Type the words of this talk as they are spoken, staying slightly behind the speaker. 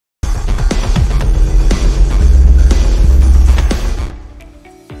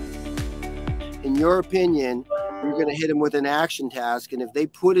your opinion, you're going to hit them with an action task. And if they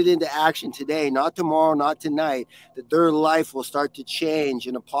put it into action today, not tomorrow, not tonight, that their life will start to change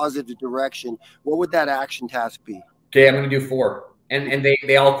in a positive direction, what would that action task be? Okay, I'm going to do 4. And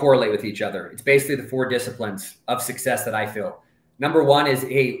they all correlate with each other. It's basically the 4 disciplines of success that I feel. Number 1 is,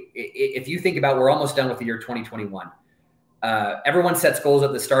 hey, if you think about, we're almost done with the year 2021. Everyone sets goals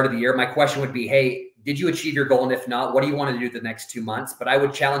at the start of the year. My question would be, hey, did you achieve your goal? And if not, what do you want to do the next 2 months? But I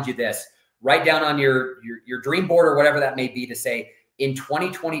would challenge you this. Write down on your dream board or whatever that may be to say, in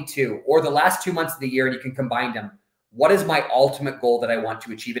 2022 or the last 2 months of the year, and you can combine them, what is my ultimate goal that I want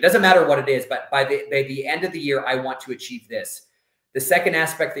to achieve? It doesn't matter what it is, but by the end of the year, I want to achieve this. The second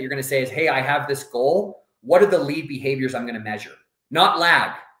aspect that you're going to say is, hey, I have this goal. What are the lead behaviors I'm going to measure? Not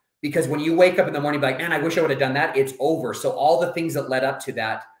lag. Because when you wake up in the morning, be like, man, I wish I would have done that. It's over. So all the things that led up to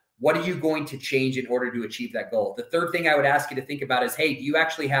that, what are you going to change in order to achieve that goal? The third thing I would ask you to think about is, hey, do you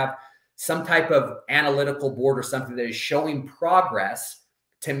actually have some type of analytical board or something that is showing progress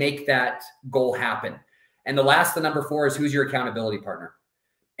to make that goal happen? And the number 4 is, who's your accountability partner?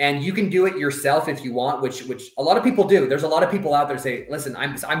 And you can do it yourself if you want, which a lot of people do. There's a lot of people out there say, listen,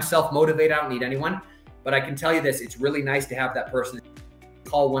 I'm self-motivated. I don't need anyone. But I can tell you this, it's really nice to have that person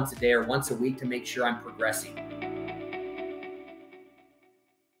call once a day or once a week to make sure I'm progressing.